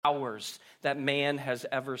powers that man has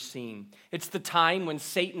ever seen. It's the time when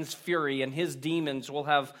Satan's fury and his demons will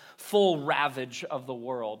have full ravage of the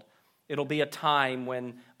world. It'll be a time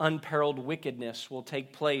when unparalleled wickedness will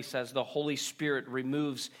take place as the Holy Spirit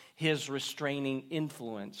removes his restraining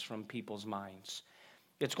influence from people's minds.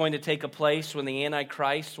 It's going to take a place when the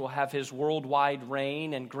Antichrist will have his worldwide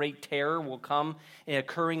reign, and great terror will come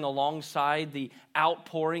occurring alongside the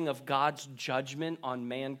outpouring of God's judgment on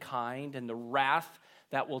mankind and the wrath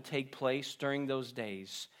that will take place during those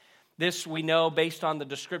days. This, we know, based on the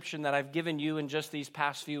description that I've given you in just these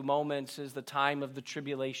past few moments, is the time of the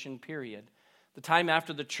tribulation period. The time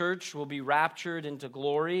after the church will be raptured into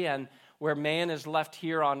glory and where man is left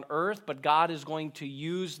here on earth, but God is going to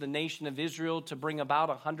use the nation of Israel to bring about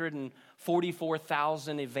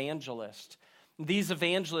 144,000 evangelists. These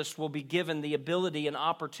evangelists will be given the ability and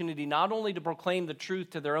opportunity not only to proclaim the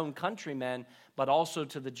truth to their own countrymen, but also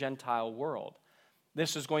to the Gentile world.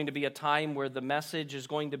 This is going to be a time where the message is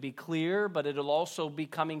going to be clear, but it'll also be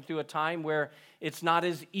coming through a time where it's not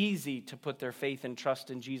as easy to put their faith and trust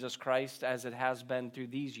in Jesus Christ as it has been through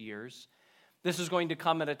these years. This is going to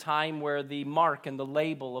come at a time where the mark and the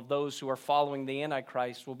label of those who are following the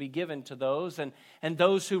Antichrist will be given to those, and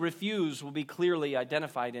those who refuse will be clearly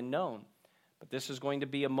identified and known. But this is going to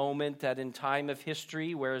be a moment that in time of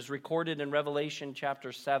history, where is recorded in Revelation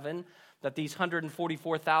chapter 7, that these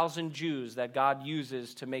 144,000 Jews that God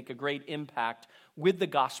uses to make a great impact with the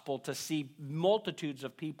gospel, to see multitudes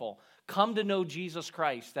of people come to know Jesus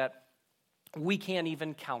Christ, that we can't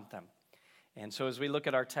even count them. And so as we look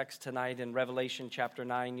at our text tonight in Revelation chapter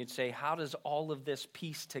 9, you'd say, how does all of this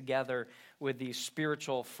piece together with these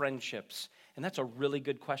spiritual friendships? And that's a really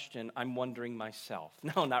good question I'm wondering myself.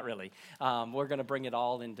 No, not really. We're going to bring it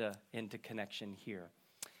all into connection here.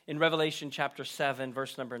 In Revelation chapter 7,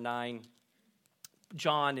 verse number 9,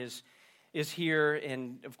 John is here,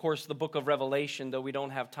 and of course the book of Revelation, though we don't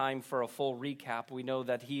have time for a full recap, we know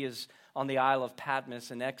that he is on the Isle of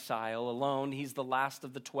Patmos in exile alone. He's the last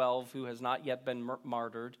of the 12 who has not yet been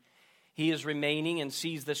martyred. He is remaining and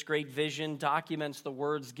sees this great vision, documents the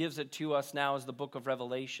words, gives it to us now as the book of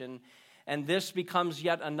Revelation, and this becomes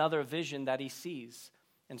yet another vision that he sees.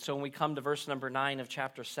 And so when we come to verse number 9 of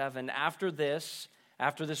chapter 7, after this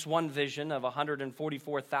one vision of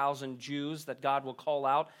 144,000 Jews that God will call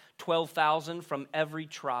out, 12,000 from every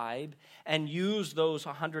tribe, and use those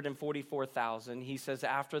 144,000, he says,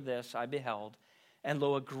 after this I beheld, and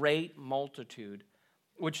lo, a great multitude,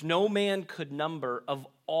 which no man could number, of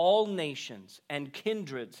all nations and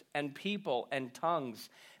kindreds and people and tongues.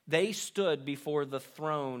 They stood before the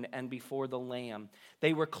throne and before the Lamb.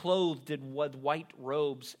 They were clothed with white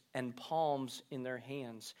robes and palms in their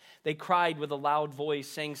hands. They cried with a loud voice,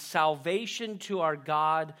 saying, Salvation to our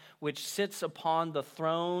God, which sits upon the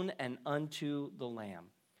throne and unto the Lamb.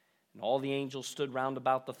 And all the angels stood round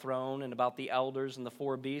about the throne and about the elders and the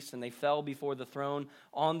four beasts, and they fell before the throne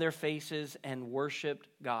on their faces and worshiped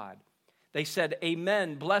God. They said,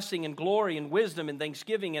 Amen, blessing and glory and wisdom and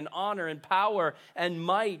thanksgiving and honor and power and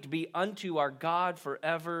might be unto our God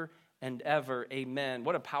forever and ever. Amen.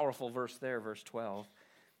 What a powerful verse there, verse 12.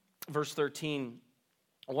 Verse 13,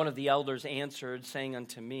 one of the elders answered, saying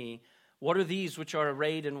unto me, What are these which are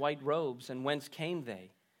arrayed in white robes, and whence came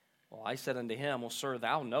they? Well, I said unto him, Well, sir,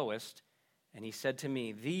 thou knowest. And he said to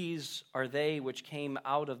me, These are they which came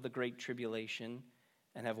out of the great tribulation,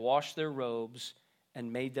 and have washed their robes,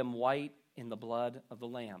 and made them white in the blood of the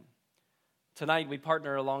Lamb. Tonight we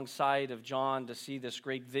partner alongside of John to see this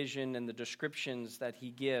great vision and the descriptions that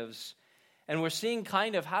he gives. And we're seeing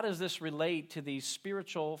kind of how does this relate to these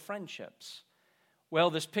spiritual friendships? Well,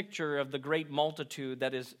 this picture of the great multitude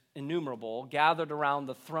that is innumerable, gathered around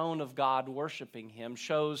the throne of God worshiping him,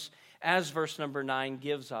 shows, as verse number 9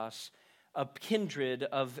 gives us, a kindred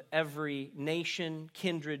of every nation,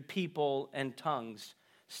 kindred, people, and tongues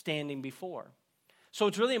standing before. So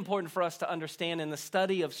it's really important for us to understand in the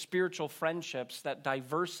study of spiritual friendships that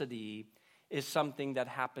diversity is something that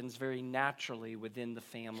happens very naturally within the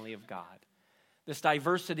family of God. This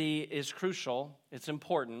diversity is crucial, it's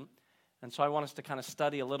important, and so I want us to kind of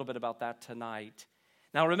study a little bit about that tonight.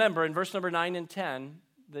 Now remember, in verse number 9 and 10,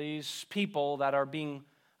 these people that are being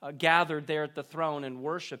gathered there at the throne and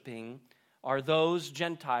worshiping are those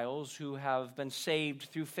Gentiles who have been saved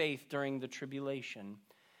through faith during the tribulation.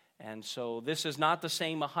 And so this is not the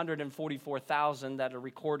same 144,000 that are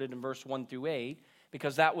recorded in verse 1 through 8,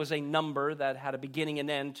 because that was a number that had a beginning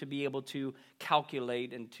and end to be able to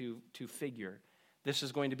calculate and to figure. This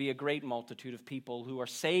is going to be a great multitude of people who are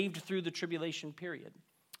saved through the tribulation period.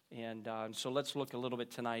 And so let's look a little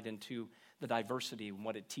bit tonight into the diversity and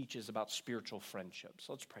what it teaches about spiritual friendships.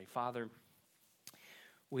 Let's pray. Father,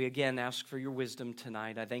 We again ask for your wisdom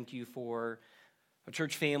tonight. I thank you for a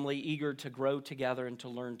church family eager to grow together and to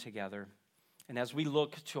learn together. And as we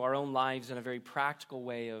look to our own lives in a very practical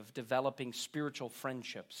way of developing spiritual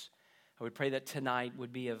friendships, I would pray that tonight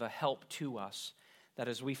would be of a help to us, that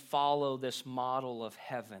as we follow this model of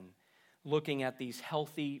heaven, looking at these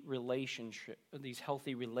healthy relationships,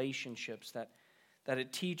 that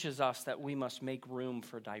it teaches us that we must make room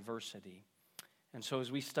for diversity. And so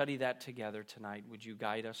as we study that together tonight, would you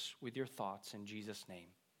guide us with your thoughts in Jesus' name?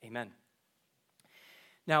 Amen.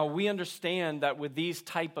 Now, we understand that with these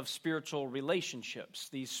type of spiritual relationships,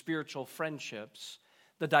 these spiritual friendships,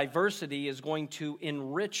 the diversity is going to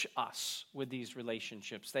enrich us with these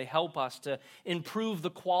relationships. They help us to improve the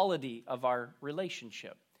quality of our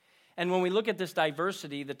relationship. And when we look at this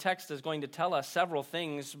diversity, the text is going to tell us several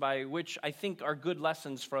things by which I think are good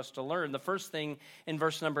lessons for us to learn. The first thing in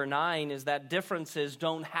verse number 9 is that differences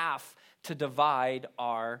don't have to divide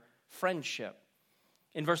our friendship.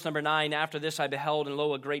 In verse number 9, after this I beheld, and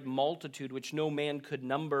lo, a great multitude which no man could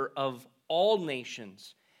number, of all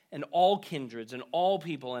nations and all kindreds and all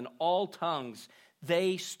people and all tongues.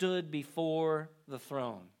 They stood before the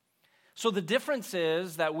throne. So the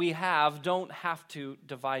differences that we have don't have to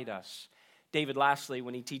divide us. David Lastly,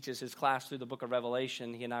 when he teaches his class through the book of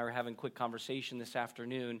Revelation, he and I were having a quick conversation this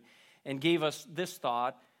afternoon, and gave us this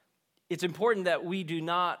thought. It's important that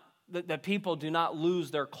that people do not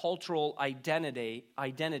lose their cultural identity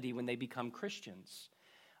when they become Christians.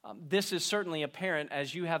 This is certainly apparent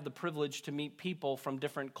as you have the privilege to meet people from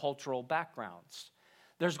different cultural backgrounds.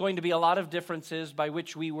 There's going to be a lot of differences by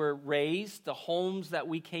which we were raised, the homes that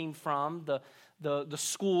we came from, the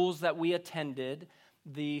schools that we attended,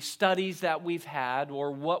 the studies that we've had,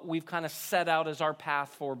 or what we've kind of set out as our path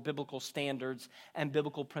for biblical standards and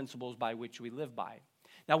biblical principles by which we live by.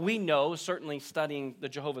 Now, we know, certainly studying the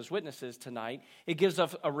Jehovah's Witnesses tonight, it gives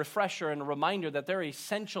us a refresher and a reminder that there are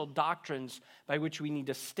essential doctrines by which we need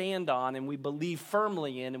to stand on and we believe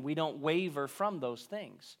firmly in, and we don't waver from those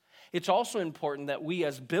things. It's also important that we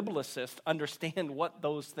as biblicists understand what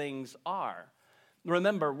those things are.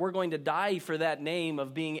 Remember, we're going to die for that name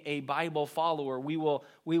of being a Bible follower. We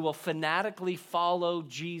will fanatically follow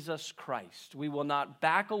Jesus Christ. We will not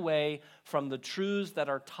back away from the truths that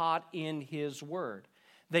are taught in His Word.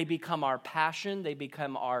 They become our passion, they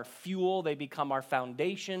become our fuel, they become our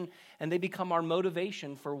foundation, and they become our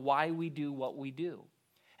motivation for why we do what we do.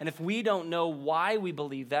 And if we don't know why we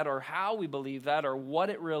believe that, or how we believe that, or what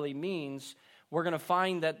it really means, we're going to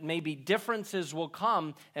find that maybe differences will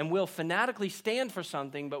come and we'll fanatically stand for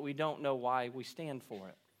something, but we don't know why we stand for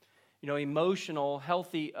it. You know,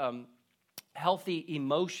 healthy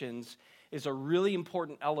emotions is a really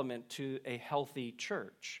important element to a healthy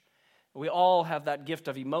church. We all have that gift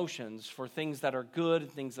of emotions for things that are good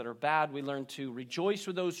and things that are bad. We learn to rejoice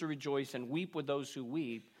with those who rejoice and weep with those who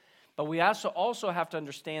weep. But we also have to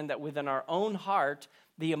understand that within our own heart,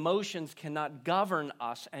 the emotions cannot govern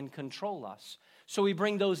us and control us. So we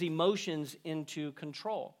bring those emotions into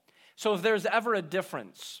control. So if there's ever a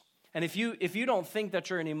difference, and if you don't think that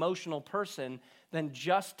you're an emotional person, then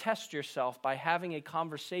just test yourself by having a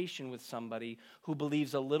conversation with somebody who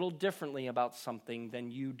believes a little differently about something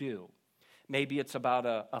than you do. Maybe it's about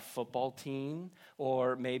a football team,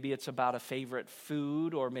 or maybe it's about a favorite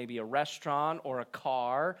food, or maybe a restaurant, or a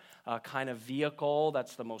car, a kind of vehicle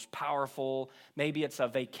that's the most powerful. Maybe it's a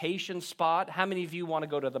vacation spot. How many of you want to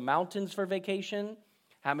go to the mountains for vacation?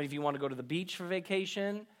 How many of you want to go to the beach for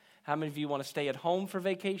vacation? How many of you want to stay at home for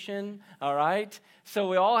vacation? All right? So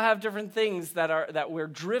we all have different things that we're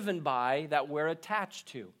driven by, that we're attached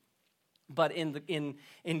to. But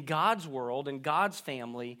in God's world, in God's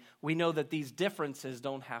family, we know that these differences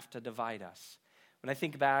don't have to divide us. When I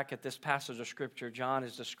think back at this passage of Scripture, John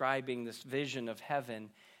is describing this vision of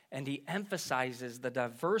heaven, and he emphasizes the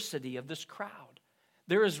diversity of this crowd.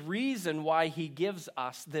 There is reason why he gives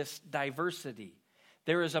us this diversity.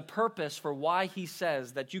 There is a purpose for why he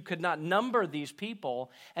says that you could not number these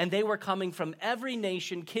people, and they were coming from every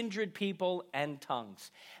nation, kindred, people, and tongues.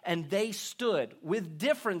 And they stood with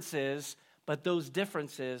differences, but those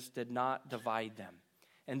differences did not divide them.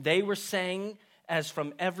 And they were saying, as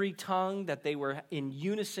from every tongue, that they were in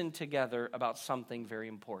unison together about something very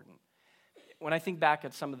important. When I think back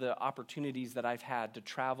at some of the opportunities that I've had to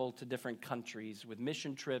travel to different countries with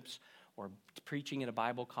mission trips, or preaching at a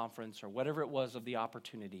Bible conference, or whatever it was of the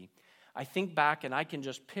opportunity, I think back and I can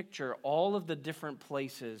just picture all of the different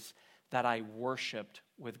places that I worshiped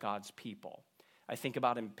with God's people. I think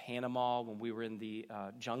about in Panama when we were in the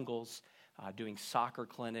jungles doing soccer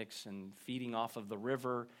clinics and feeding off of the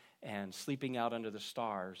river and sleeping out under the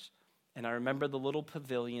stars. And I remember the little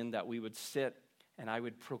pavilion that we would sit and I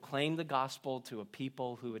would proclaim the gospel to a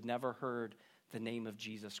people who had never heard the name of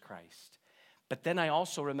Jesus Christ. But then I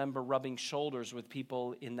also remember rubbing shoulders with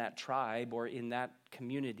people in that tribe or in that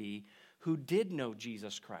community who did know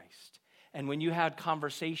Jesus Christ. And when you had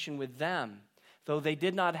conversation with them, though they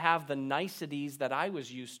did not have the niceties that I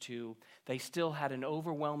was used to, they still had an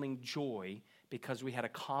overwhelming joy because we had a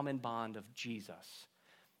common bond of Jesus.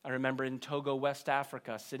 I remember in Togo, West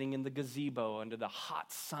Africa, sitting in the gazebo under the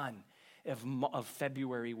hot sun of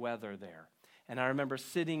February weather there. And I remember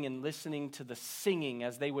sitting and listening to the singing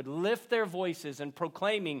as they would lift their voices and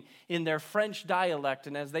proclaiming in their French dialect.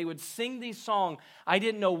 And as they would sing these songs, I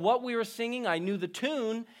didn't know what we were singing. I knew the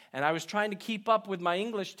tune, and I was trying to keep up with my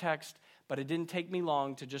English text, but it didn't take me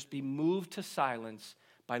long to just be moved to silence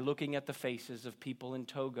by looking at the faces of people in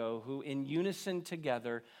Togo who, in unison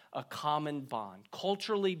together, a common bond.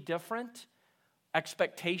 Culturally different,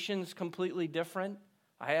 expectations completely different.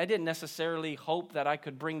 I didn't necessarily hope that I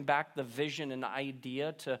could bring back the vision and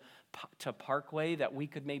idea to Parkway, that we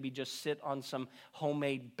could maybe just sit on some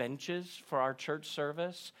homemade benches for our church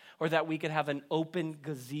service, or that we could have an open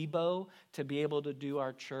gazebo to be able to do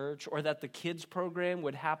our church, or that the kids program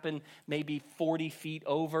would happen maybe 40 feet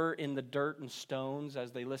over in the dirt and stones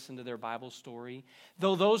as they listen to their Bible story.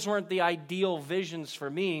 Though those weren't the ideal visions for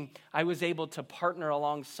me, I was able to partner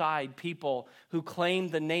alongside people who claim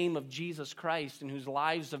the name of Jesus Christ and whose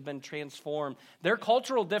lives have been transformed. Their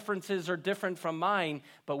cultural differences are different from mine,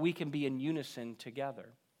 but we can be in unison together.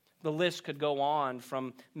 The list could go on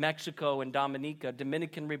from Mexico and Dominica,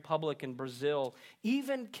 Dominican Republic and Brazil,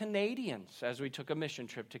 even Canadians as we took a mission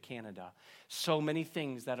trip to Canada. So many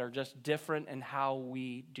things that are just different in how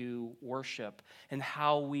we do worship and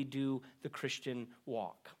how we do the Christian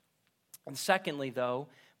walk. And secondly, though,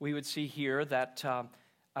 we would see here that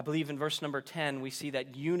I believe in verse number 10, we see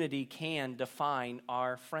that unity can define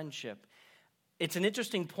our friendship. It's an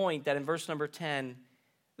interesting point that in verse number 10,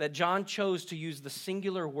 that John chose to use the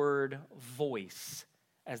singular word voice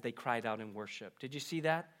as they cried out in worship. Did you see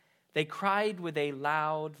that? They cried with a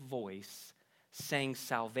loud voice, saying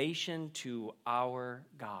salvation to our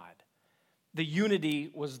God. The unity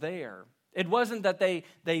was there. It wasn't that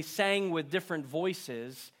they sang with different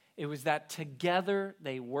voices. It was that together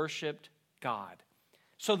they worshiped God.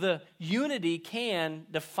 So the unity can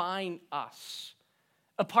define us.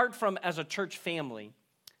 Apart from as a church family,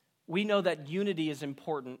 we know that unity is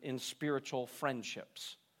important in spiritual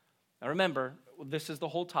friendships. Now remember, this is the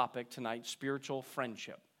whole topic tonight, spiritual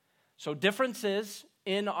friendship. So differences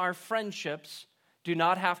in our friendships do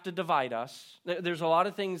not have to divide us. There's a lot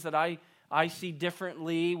of things that I see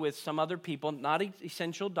differently with some other people, not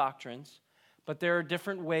essential doctrines, but there are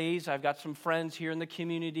different ways. I've got some friends here in the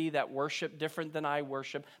community that worship different than I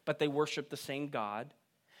worship, but they worship the same God.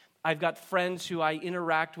 I've got friends who I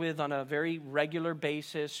interact with on a very regular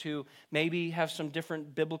basis who maybe have some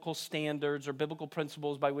different biblical standards or biblical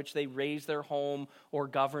principles by which they raise their home or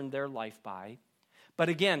govern their life by. But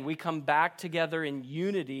again, we come back together in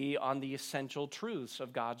unity on the essential truths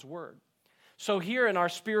of God's Word. So here in our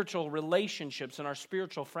spiritual relationships and our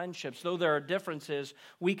spiritual friendships, though there are differences,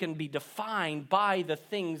 we can be defined by the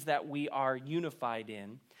things that we are unified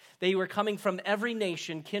in. They were coming from every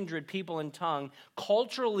nation, kindred, people, and tongue,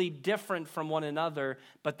 culturally different from one another,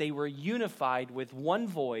 but they were unified with one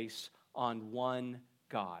voice on one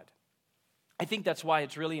God. I think that's why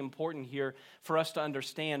it's really important here for us to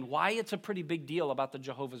understand why it's a pretty big deal about the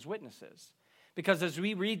Jehovah's Witnesses. Because as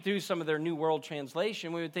we read through some of their New World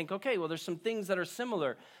Translation, we would think, okay, well, there's some things that are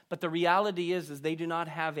similar, but the reality is they do not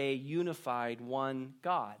have a unified one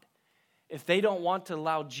God. If they don't want to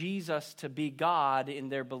allow Jesus to be God in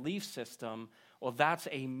their belief system, well, that's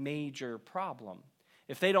a major problem.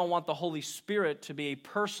 If they don't want the Holy Spirit to be a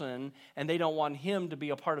person and they don't want him to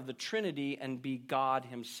be a part of the Trinity and be God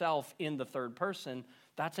himself in the third person,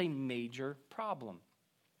 that's a major problem.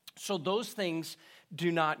 So those things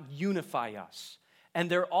do not unify us. And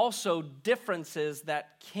there are also differences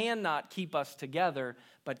that cannot keep us together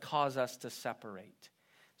but cause us to separate.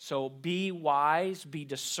 So be wise, be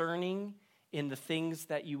discerning in the things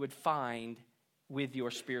that you would find with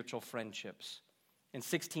your spiritual friendships. In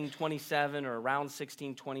 1627 or around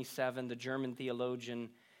 1627, the German theologian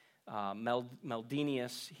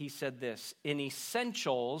Meldenius, he said this: in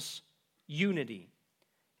essentials, unity.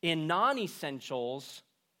 In non-essentials,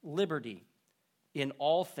 liberty. In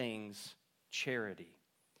all things, charity.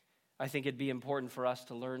 I think it'd be important for us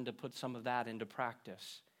to learn to put some of that into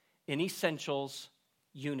practice. In essentials,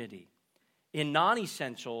 unity. In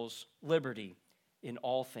non-essentials, liberty. In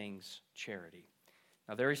all things, charity.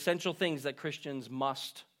 Now, there are essential things that Christians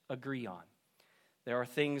must agree on. There are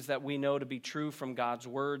things that we know to be true from God's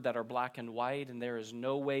word that are black and white, and there is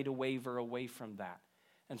no way to waver away from that.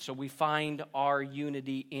 And so we find our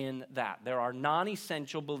unity in that. There are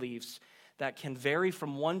non-essential beliefs that can vary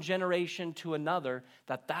from one generation to another,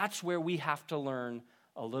 that's where we have to learn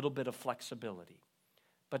a little bit of flexibility.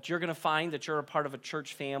 But you're going to find that you're a part of a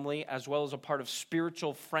church family as well as a part of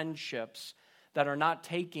spiritual friendships that are not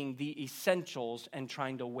taking the essentials and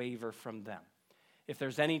trying to waver from them. If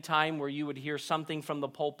there's any time where you would hear something from the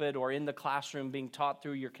pulpit or in the classroom being taught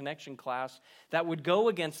through your connection class that would go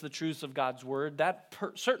against the truths of God's word, that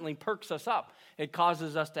certainly perks us up. It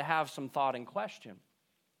causes us to have some thought and question.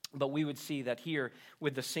 But we would see that here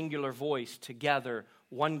with the singular voice together,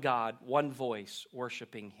 one God, one voice,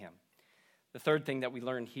 worshiping him. The third thing that we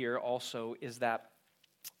learn here also is that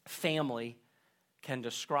family can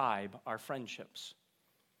describe our friendships.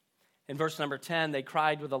 In verse number 10, they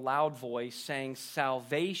cried with a loud voice, saying,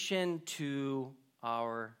 "Salvation to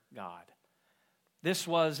our God." This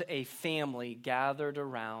was a family gathered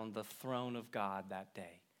around the throne of God that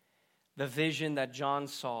day. The vision that John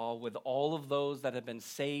saw with all of those that had been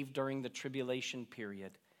saved during the tribulation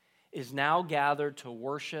period is now gathered to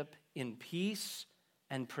worship in peace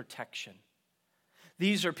and protection.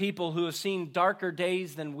 These are people who have seen darker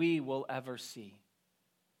days than we will ever see.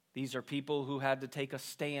 These are people who had to take a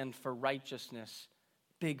stand for righteousness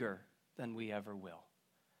bigger than we ever will.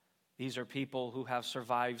 These are people who have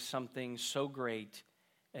survived something so great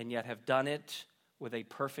and yet have done it with a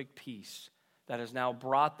perfect peace that has now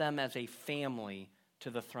brought them as a family to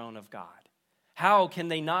the throne of God. How can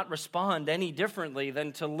they not respond any differently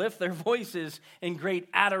than to lift their voices in great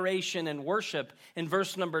adoration and worship? In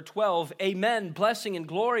verse number 12, "Amen, blessing and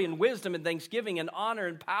glory and wisdom and thanksgiving and honor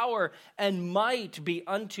and power and might be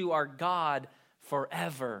unto our God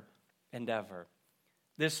forever and ever."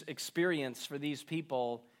 This experience for these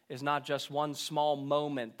people is not just one small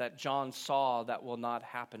moment that John saw that will not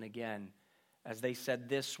happen again. As they said,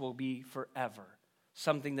 this will be forever,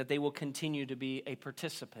 something that they will continue to be a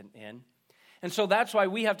participant in. And so that's why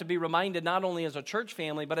we have to be reminded, not only as a church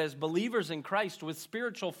family, but as believers in Christ with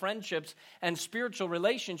spiritual friendships and spiritual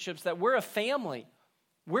relationships, that we're a family.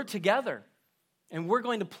 We're together, and we're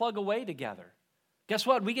going to plug away together. Guess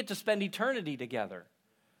what? We get to spend eternity together.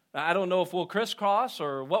 I don't know if we'll crisscross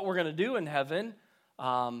or what we're going to do in heaven.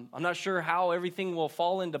 I'm not sure how everything will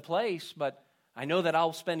fall into place, but I know that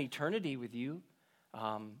I'll spend eternity with you.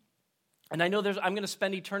 And I know I'm going to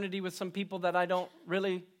spend eternity with some people that I don't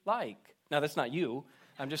really like. Now, that's not you.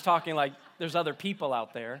 I'm just talking like there's other people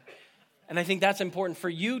out there. And I think that's important for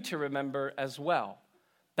you to remember as well.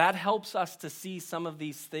 That helps us to see some of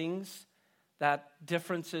these things, that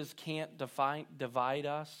differences can't divide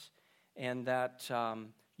us, and that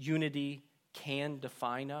unity can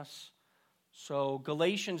define us. So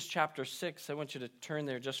Galatians chapter 6, I want you to turn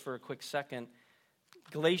there just for a quick second.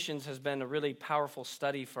 Galatians has been a really powerful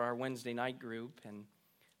study for our Wednesday night group, and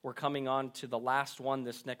we're coming on to the last one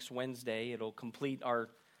this next Wednesday. It'll complete our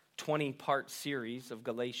 20-part series of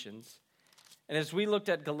Galatians. And as we looked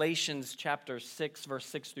at Galatians chapter 6, verse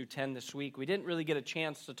 6 through 10 this week, we didn't really get a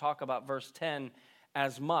chance to talk about verse 10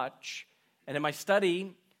 as much. And in my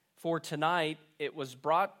study for tonight, it was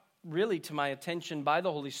brought really to my attention by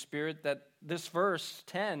the Holy Spirit that this verse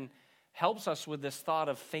 10 helps us with this thought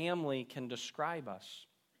of family can describe us.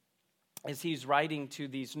 As he's writing to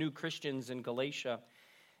these new Christians in Galatia,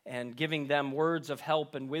 and giving them words of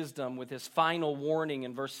help and wisdom with his final warning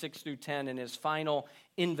in verse 6 through 10 and his final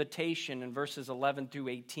invitation in verses 11 through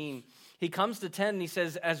 18. He comes to 10 and he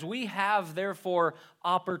says, "As we have therefore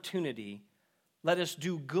opportunity, let us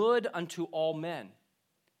do good unto all men,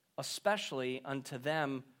 especially unto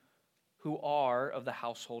them who are of the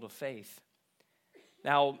household of faith."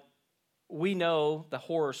 Now, we know the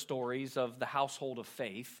horror stories of the household of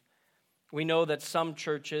faith. We know that some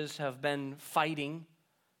churches have been fighting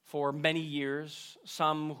for many years,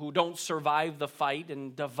 some who don't survive the fight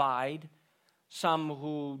and divide, some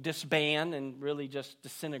who disband and really just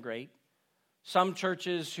disintegrate, some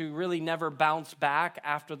churches who really never bounce back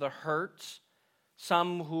after the hurts,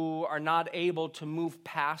 some who are not able to move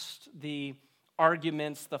past the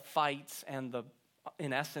arguments, the fights, and the,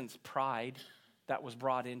 in essence, pride that was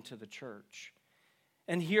brought into the church.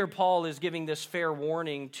 And here Paul is giving this fair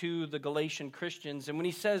warning to the Galatian Christians, and when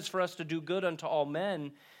he says for us to do good unto all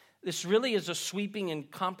men, this really is a sweeping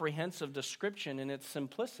and comprehensive description in its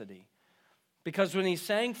simplicity. Because when he's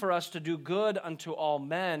saying for us to do good unto all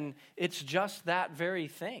men, it's just that very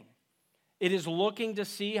thing. It is looking to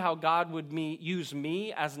see how God would use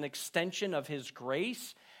me as an extension of his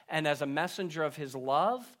grace and as a messenger of his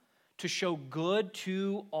love to show good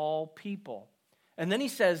to all people. And then he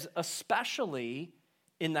says, especially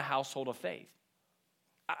in the household of faith.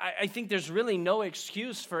 I think there's really no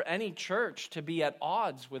excuse for any church to be at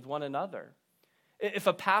odds with one another. If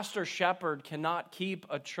a pastor shepherd cannot keep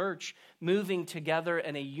a church moving together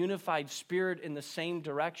in a unified spirit in the same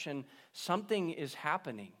direction, something is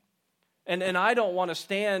happening. And I don't want to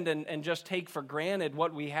stand and just take for granted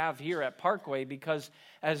what we have here at Parkway, because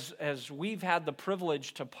as we've had the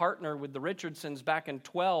privilege to partner with the Richardsons back in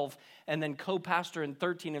 12 and then co-pastor in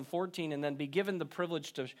 13 and 14 and then be given the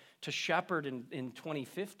privilege to shepherd in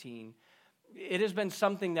 2015, it has been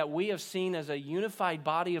something that we have seen as a unified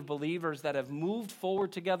body of believers that have moved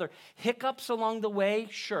forward together. Hiccups along the way,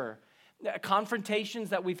 sure.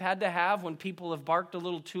 Confrontations that we've had to have when people have barked a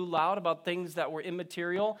little too loud about things that were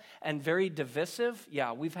immaterial and very divisive,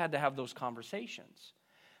 yeah, we've had to have those conversations.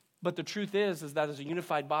 But the truth is that as a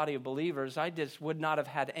unified body of believers, I just would not have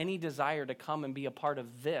had any desire to come and be a part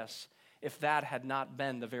of this if that had not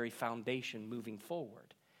been the very foundation moving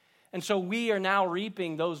forward. And so we are now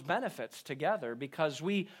reaping those benefits together because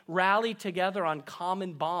we rally together on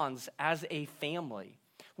common bonds as a family.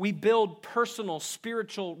 We build personal,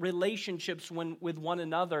 spiritual relationships with one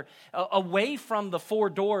another away from the four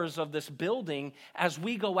doors of this building as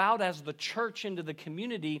we go out as the church into the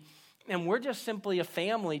community, and we're just simply a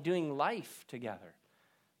family doing life together.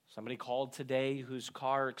 Somebody called today whose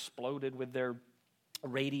car exploded with their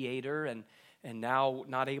radiator and now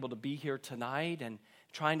not able to be here tonight and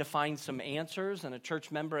trying to find some answers, and a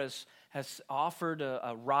church member has offered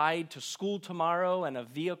a ride to school tomorrow and a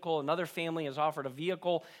vehicle. Another family has offered a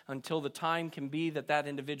vehicle until the time can be that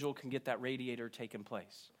individual can get that radiator taken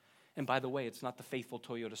place. And by the way, it's not the faithful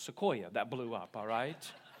Toyota Sequoia that blew up, all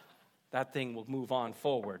right? That thing will move on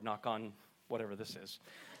forward, knock on whatever this is,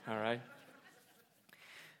 all right?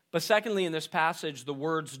 But secondly, in this passage, the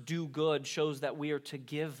words do good shows that we are to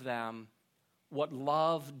give them what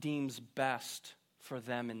love deems best for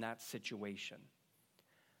them in that situation.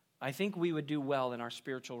 I think we would do well in our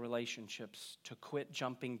spiritual relationships to quit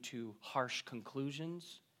jumping to harsh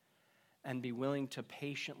conclusions and be willing to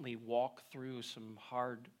patiently walk through some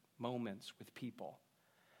hard moments with people.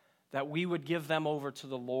 That we would give them over to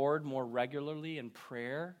the Lord more regularly in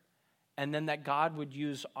prayer, and then that God would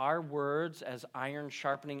use our words as iron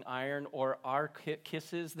sharpening iron, or our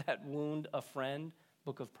kisses that wound a friend,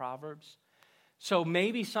 Book of Proverbs. So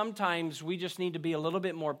maybe sometimes we just need to be a little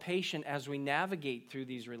bit more patient as we navigate through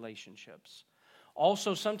these relationships.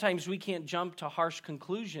 Also, sometimes we can't jump to harsh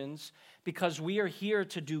conclusions because we are here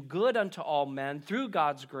to do good unto all men through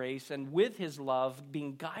God's grace and with his love,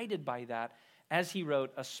 being guided by that, as he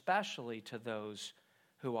wrote, especially to those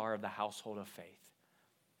who are of the household of faith.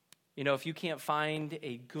 You know, if you can't find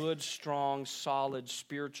a good, strong, solid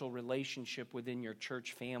spiritual relationship within your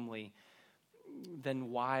church family,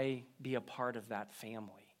 then why be a part of that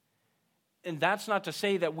family? And that's not to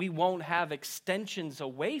say that we won't have extensions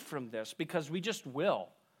away from this, because we just will.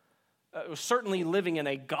 Certainly living in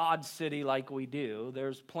a God city like we do,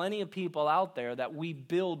 there's plenty of people out there that we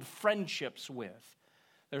build friendships with.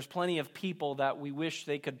 There's plenty of people that we wish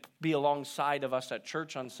they could be alongside of us at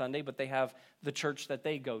church on Sunday, but they have the church that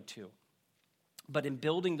they go to. But in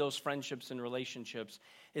building those friendships and relationships,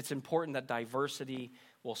 it's important that diversity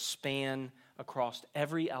will span across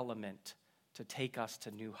every element to take us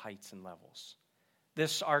to new heights and levels.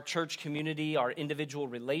 Our church community, our individual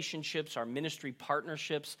relationships, our ministry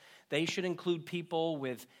partnerships, they should include people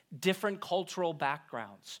with different cultural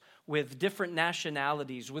backgrounds, with different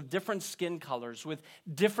nationalities, with different skin colors, with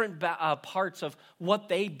different parts of what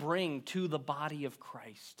they bring to the body of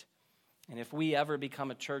Christ. And if we ever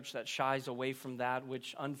become a church that shies away from that,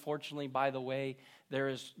 which unfortunately, by the way,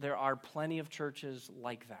 there are plenty of churches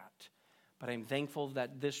like that. But I'm thankful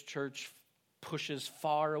that this church pushes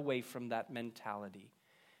far away from that mentality.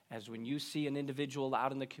 As when you see an individual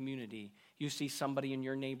out in the community, you see somebody in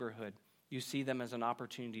your neighborhood, you see them as an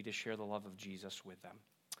opportunity to share the love of Jesus with them.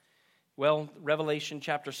 Well, Revelation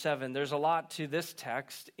chapter 7, there's a lot to this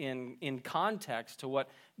text in context to what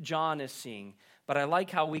John is seeing. But I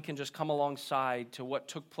like how we can just come alongside to what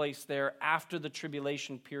took place there after the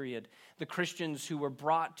tribulation period, the Christians who were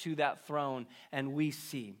brought to that throne, and we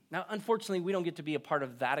see. Now, unfortunately, we don't get to be a part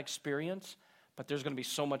of that experience, but there's going to be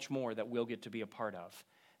so much more that we'll get to be a part of.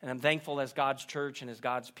 And I'm thankful as God's church and as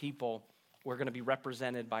God's people, we're going to be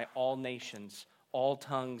represented by all nations, all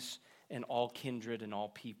tongues, and all kindred and all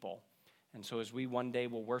people. And so as we one day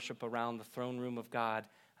will worship around the throne room of God,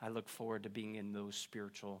 I look forward to being in those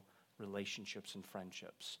spiritual relationships and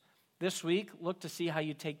friendships. This week, look to see how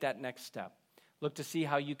you take that next step. Look to see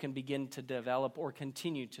how you can begin to develop or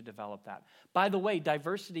continue to develop that. By the way,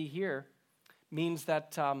 diversity here means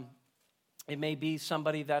that It may be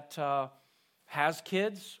somebody that has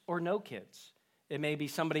kids or no kids. It may be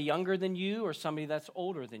somebody younger than you or somebody that's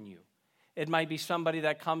older than you. It might be somebody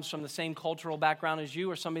that comes from the same cultural background as you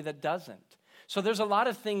or somebody that doesn't. So there's a lot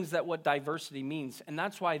of things that what diversity means, and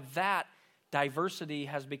that's why that diversity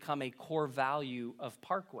has become a core value of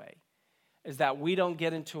Parkway, is that we don't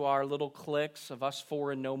get into our little cliques of us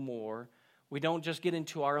four and no more. We don't just get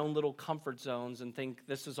into our own little comfort zones and think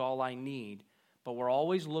this is all I need, but we're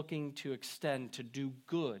always looking to extend to do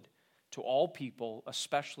good to all people,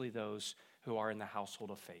 especially those who are in the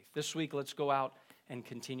household of faith. This week, let's go out and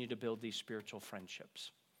continue to build these spiritual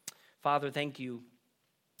friendships. Father, thank you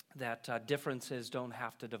that differences don't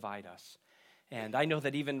have to divide us. And I know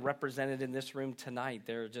that even represented in this room tonight,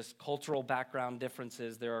 there are just cultural background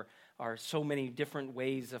differences. There are so many different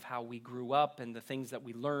ways of how we grew up and the things that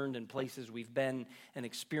we learned and places we've been and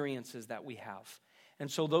experiences that we have. And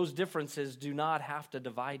so those differences do not have to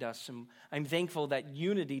divide us. And I'm thankful that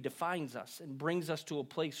unity defines us and brings us to a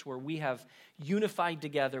place where we have unified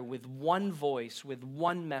together with one voice, with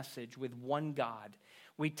one message, with one God.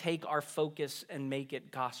 We take our focus and make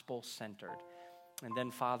it gospel-centered. And then,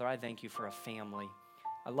 Father, I thank you for a family.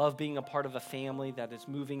 I love being a part of a family that is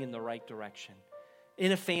moving in the right direction.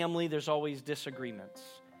 In a family, there's always disagreements.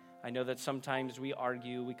 I know that sometimes we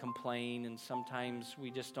argue, we complain, and sometimes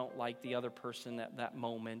we just don't like the other person at that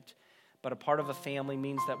moment. But a part of a family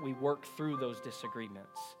means that we work through those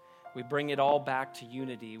disagreements. We bring it all back to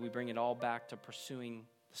unity. We bring it all back to pursuing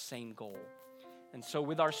the same goal. And so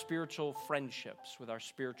with our spiritual friendships, with our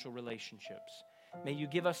spiritual relationships, may you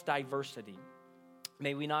give us diversity.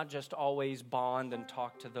 May we not just always bond and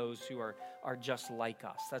talk to those who are just like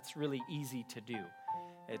us. That's really easy to do.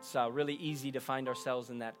 It's really easy to find ourselves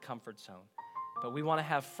in that comfort zone. But we want to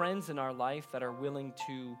have friends in our life that are willing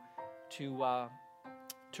to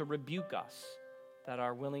rebuke us, that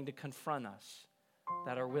are willing to confront us,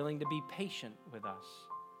 that are willing to be patient with us,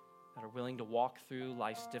 that are willing to walk through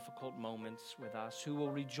life's difficult moments with us, who will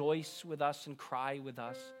rejoice with us and cry with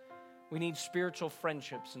us. We need spiritual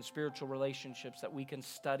friendships and spiritual relationships that we can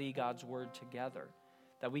study God's word together,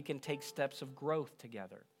 that we can take steps of growth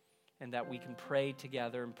together, and that we can pray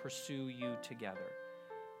together and pursue you together.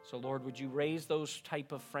 So, Lord, would you raise those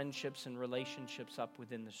type of friendships and relationships up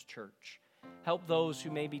within this church? Help those who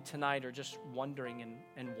maybe tonight are just wondering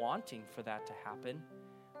and wanting for that to happen.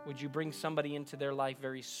 Would you bring somebody into their life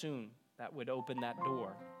very soon that would open that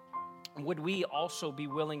door? Would we also be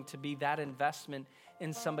willing to be that investment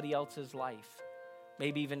in somebody else's life?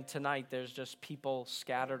 Maybe even tonight there's just people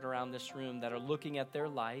scattered around this room that are looking at their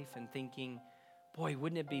life and thinking, boy,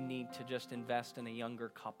 wouldn't it be neat to just invest in a younger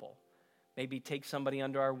couple? Maybe take somebody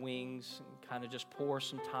under our wings and kind of just pour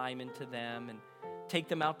some time into them and take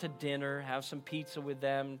them out to dinner, have some pizza with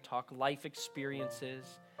them, talk life experiences,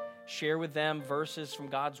 share with them verses from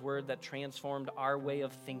God's word that transformed our way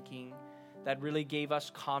of thinking, that really gave us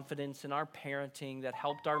confidence in our parenting, that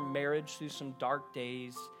helped our marriage through some dark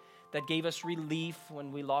days, that gave us relief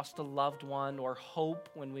when we lost a loved one or hope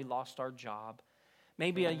when we lost our job.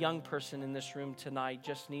 Maybe a young person in this room tonight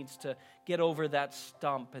just needs to get over that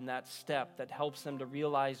stump and that step that helps them to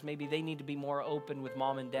realize maybe they need to be more open with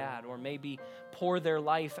mom and dad, or maybe pour their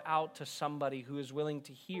life out to somebody who is willing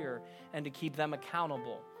to hear and to keep them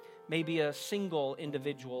accountable. Maybe a single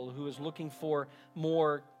individual who is looking for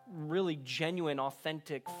more really genuine,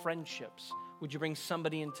 authentic friendships. Would you bring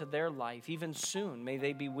somebody into their life even soon? May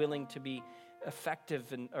they be willing to be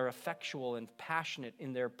effective or effectual and passionate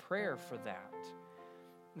in their prayer for that.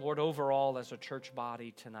 Lord, overall, as a church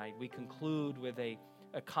body tonight, we conclude with a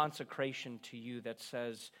consecration to you that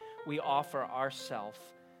says we offer ourselves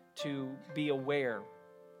to be aware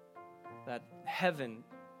that heaven,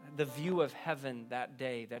 the view of heaven that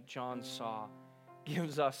day that John saw,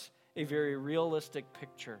 gives us a very realistic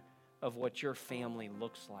picture of what your family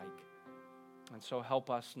looks like. And so help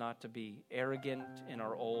us not to be arrogant in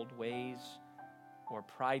our old ways or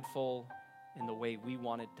prideful in the way we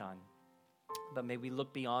want it done. But may we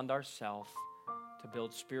look beyond ourselves to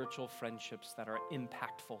build spiritual friendships that are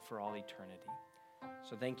impactful for all eternity.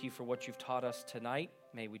 So thank you for what you've taught us tonight.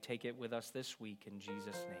 May we take it with us this week in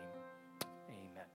Jesus' name.